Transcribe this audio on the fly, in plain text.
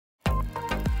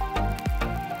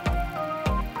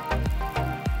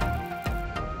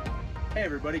Hey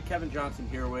everybody, Kevin Johnson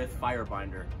here with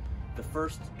FireBinder, the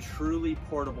first truly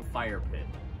portable fire pit.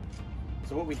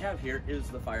 So what we have here is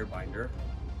the FireBinder.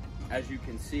 As you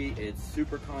can see, it's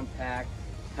super compact,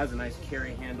 has a nice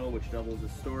carry handle which doubles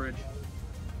as storage.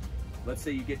 Let's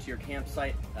say you get to your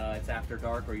campsite, it's after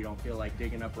dark or you don't feel like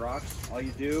digging up rocks. All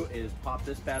you do is pop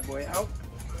this bad boy out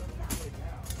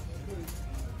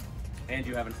and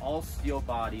you have an all steel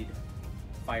bodied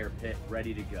fire pit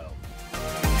ready to go.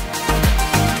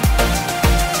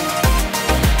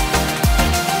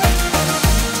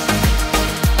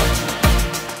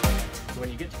 When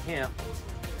you get to camp,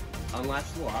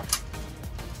 unlatch the lock,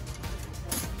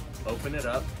 open it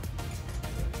up,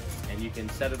 and you can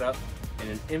set it up in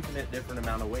an infinite different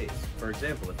amount of ways. For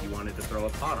example, if you wanted to throw a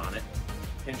pot on it,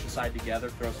 pinch the side together,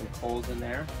 throw some coals in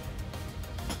there,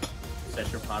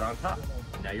 set your pot on top.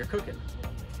 Now you're cooking.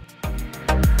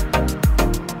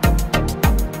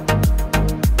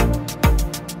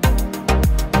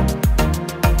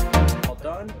 All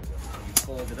done, you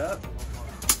fold it up,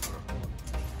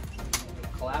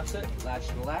 collapse it, latch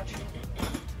to the latch,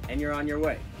 and you're on your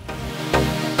way.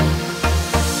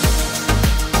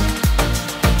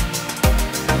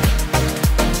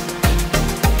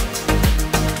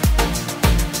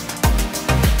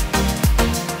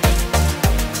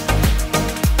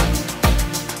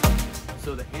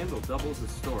 So the handle doubles as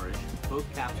storage, both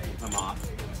caps will come off,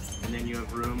 and then you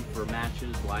have room for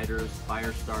matches, lighters,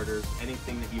 fire starters,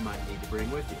 anything that you might need to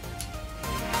bring with you.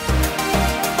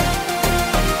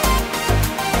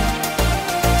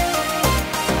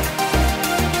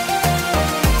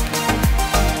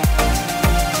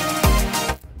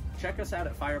 Check us out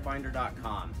at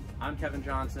firebinder.com. I'm Kevin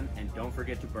Johnson, and don't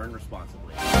forget to burn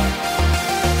responsibly.